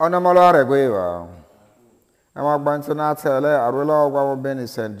Onomolore gwewa. Ama gbantu na tele arula ogwa beni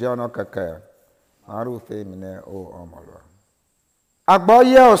St. John keke. Aru femine o omolo.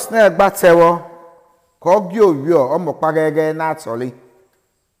 Agboye osne gbatewo ko gi oyo omo pagege na toli.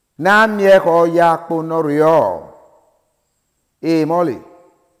 Na mie ko ya po norio. Moli.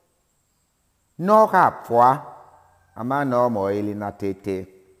 No ka pwa ama no mo eli na tete.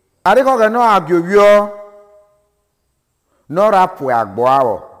 Ari ko no agyo no rapu agbo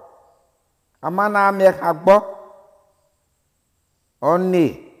awo. Ama na mie agbo.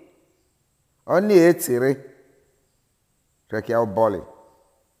 Oni etire. Reki o boli.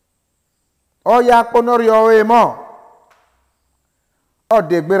 O ya ponori o emo. O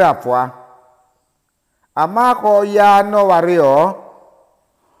degbera pwa. Ama ko ya no wario.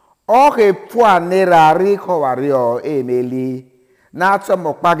 O ke pwa nerari ko wario emeli. Na to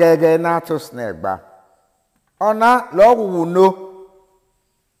mo pagege na to snegba. Ona lo wuno.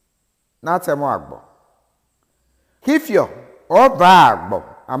 Na te mo agbo. Kifyo o ba agbo.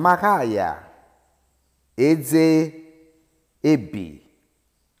 Ama ka ya. Eze ebi.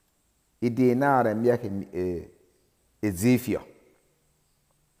 Idi na remia ke ezifio.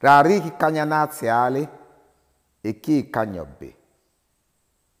 Rari ki kanya na tiali. Eki kanyobe.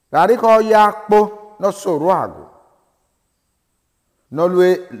 Rari ko ya kpo no soro agu.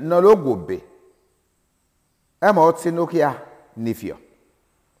 No lo gobe. Ema oti nukia nifio.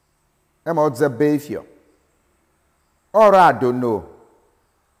 Ema otzebe ifio. Ora adono.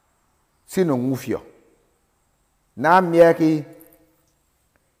 Sino ngufio. Na mieki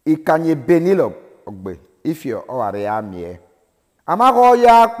ikanye benilo ogbe ifio o are amie. Amako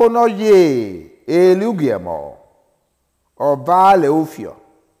ya kpono ye elugiemo. O vale ufio.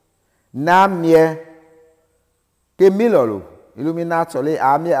 Na mie ke milolu illuminatole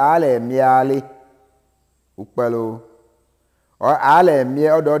amie ale miali upelo o ale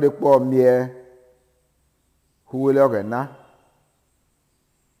mie odo de po mie huwele ogena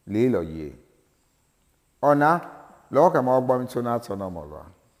lilo ye. Ona loka mo gbo mi tona tono mo lo.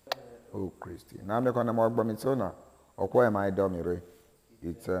 Oh Christy. Na me kona mo gbo mi tona okwo e mai do mi re.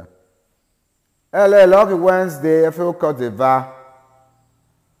 It's ele loki Wednesday e fe ko deva.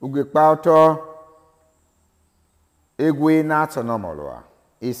 Uge pauto egwe na tono mo lo.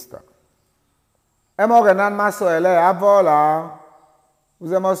 Easter. E mo ga nan maso ele avola.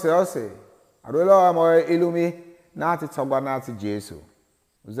 Uze mo se ose. Arolo mo ilumi na ti togba na ti Jesu.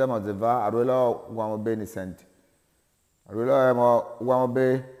 Uze mo deva arolo gwa mo be ni St. Arolo mo gwa mo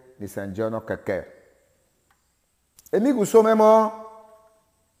be ni St. John keke. Emi guso memo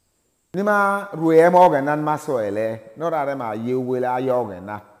ni ma ruwe mo ga nan maso ele no rare ma yewele ayo ga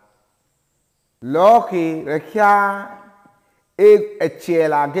na. Loki rekia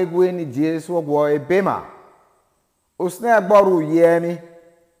echela gegwe ni Jesu gwo ebema. Usne agboru yemi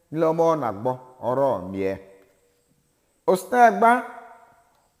lo mo na gbo oro mie. Usne agba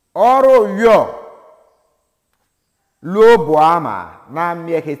oro yo lobo ama na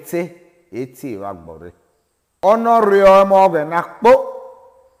miekete eti wagbore. Onorio mo ge na kpo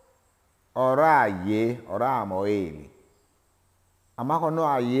ora ye ora mo eli. Amako no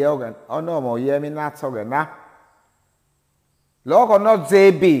aye ogen ono mo ye mi na toge na. Loko no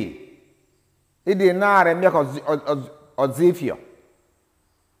zebi. Idi na re mi ko ozifio.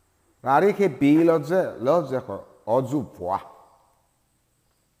 Rari ke bi loze ko ozupwa.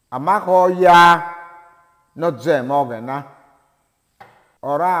 Amako ya no ze mo ge na.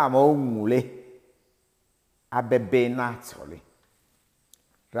 Ora mo ngule. Abebe na tole.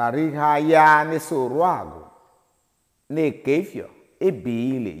 Rari ha ya ni soruago. Ne kefio.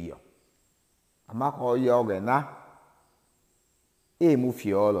 Ebi ile yo. Amako yo ge na.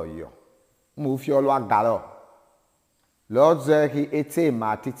 Mufiolo yo. Mufiolo agalo. Loze ki ete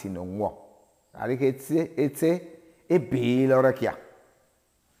matiti no nwo. Rari ke ete ebi ile rekia.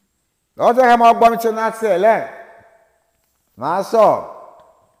 Loze ke mo gbo mi chona tele. Ma so.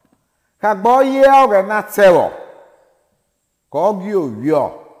 Kagbo ye oge na tewo. Ko gi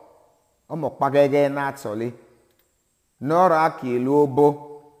oyo. Omo pagege na toli. Nora kilu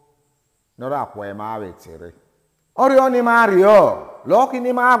obo. Nora kwe ma wetere. Orio ni mario. Loki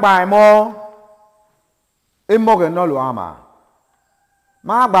ni ma agba mo. Emoge no lo ama.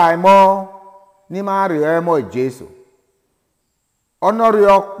 Ma agba mo. Ni mario emo Jesu.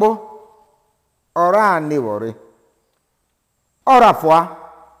 Onorio kpo. Ora ni wori. Ora fwa.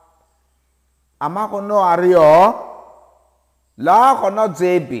 Amako no ario. La ko no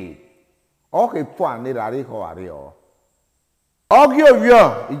zebi. Oke fwa ni rari ko ario. Ogi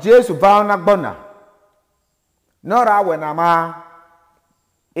oyo Jesu ba na gbona. Nora we na ma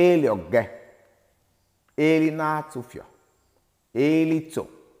eli oge. Eli na tufio. Eli to.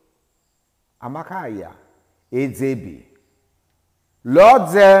 amakaya ezebi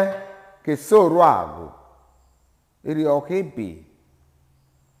lodze ke soro agu iri okebi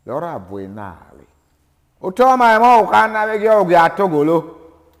lora buenali utoma emo ukana bege oge atogolo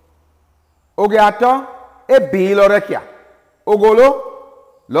oge ato ebi lorekia ogolo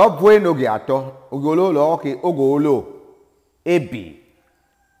lo buen oge ato ogolo lo ke ogolo ebi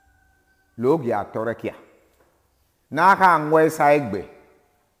lo oge ato rekia n'aka nwe sa egbe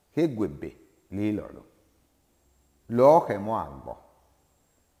kegwebe lilolo lo ke mo agbo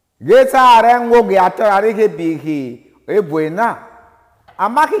geta are nwoge ato ari ke bihi ebuena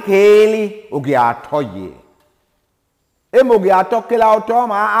amaki keli oge ato ye emoge ato kela oto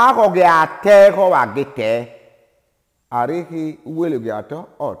ma akoge ate ko wagete ari ki uwele oge ato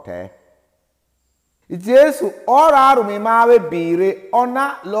ote Jesu ora arumi ma we bire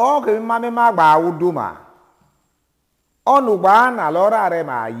ona lo ke ma me ma gba uduma onu gba na lora re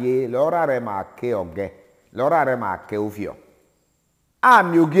ma ye lora re ma ke oge lora re ma ke ufio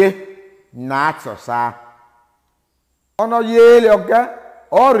ami oge na atsosa ono ye le oge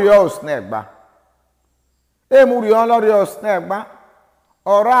orio snegba emuri on lorio snegba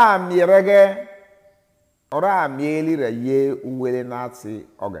ora ami rege ora ami eli re ye uwele na ati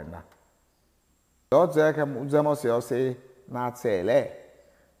ogena Lodze ke muzemo se ose na tsele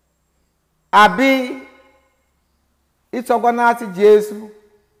abi itogwa na ati Jesu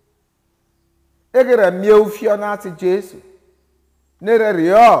egere mie ufio na ati Jesu nere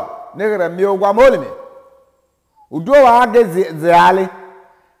rio negere mie ugwa molime udo wa geziali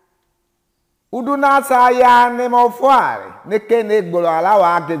udu na sa ya ne mo fuare ne ke ne gbolo ala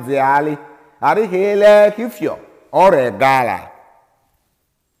wa geziali ari hele kifio ore gala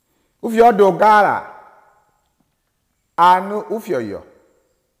ufio do gala anu ufio yo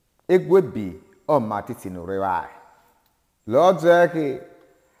egwebi o matiti no rewai lodze ki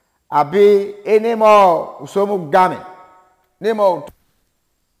abi enemo usomu game nemo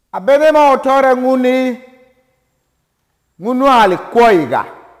abenemo tore ngunu ali koiga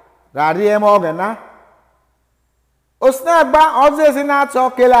gari emo gena osnagba ozesi na to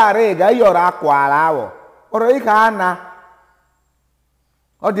kelare ga yora kwala wo oro ika na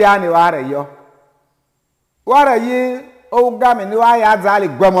odi ani ware yo ware yi o game ni wa ya zali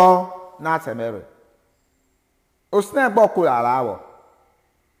gbomo na temere osnagba kulala wo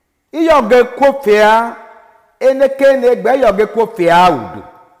iyoge kofia eneke ne gbe yoge kofia udu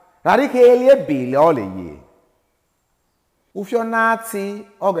rari ke elie bile ole ye ufio nati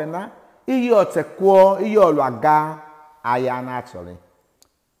ogena iyo tekwo iyo lwaga aya na chole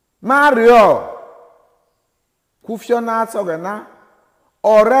Mario kufio nati ogena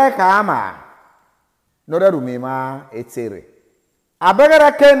ore ka ama nore rumima etere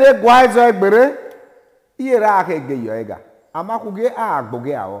abegere ke ne gwaizo egbere iyere aka egeyo ega amakuge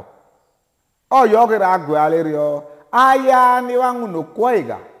agboge awo oyo gere agwalerio aya ni wangu no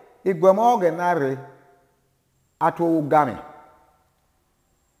kwaiga igwemo ogena re ato ugame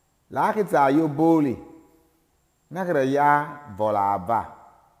lakita yo boli nagere ya vola aba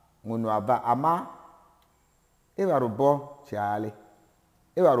ngunu aba ama ewarubo chiali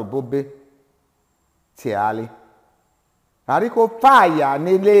ewarubo be chiali ariko fire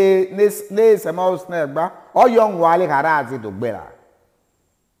ni le sema snegba oyo nwale karazi dogbera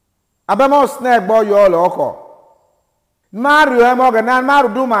abemo snegba oyo loko Mario emogena maru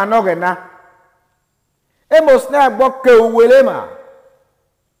duma nogena emo snegba ke uwele ma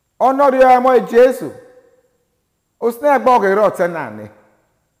onorio emo Jesu o snegba ke rote nani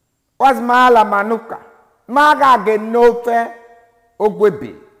was mala manuka maga ge nofe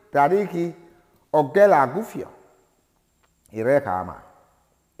ogwebi tariki ogela gufio ireka ama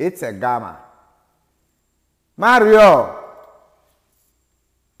ite gama Mario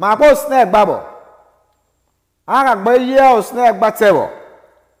ma po snegba bo aga gbe ye o snegba tewo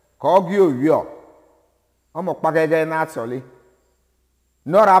ko gi oyo omo pagege na atoli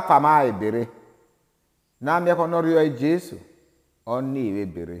nora fama ebere na mi ko norio Jesu oni iwe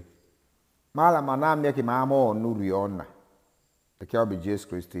bere mala mana mi ki ma mo onuri ona ke obi Jesus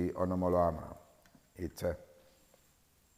Christ onomolo ama ite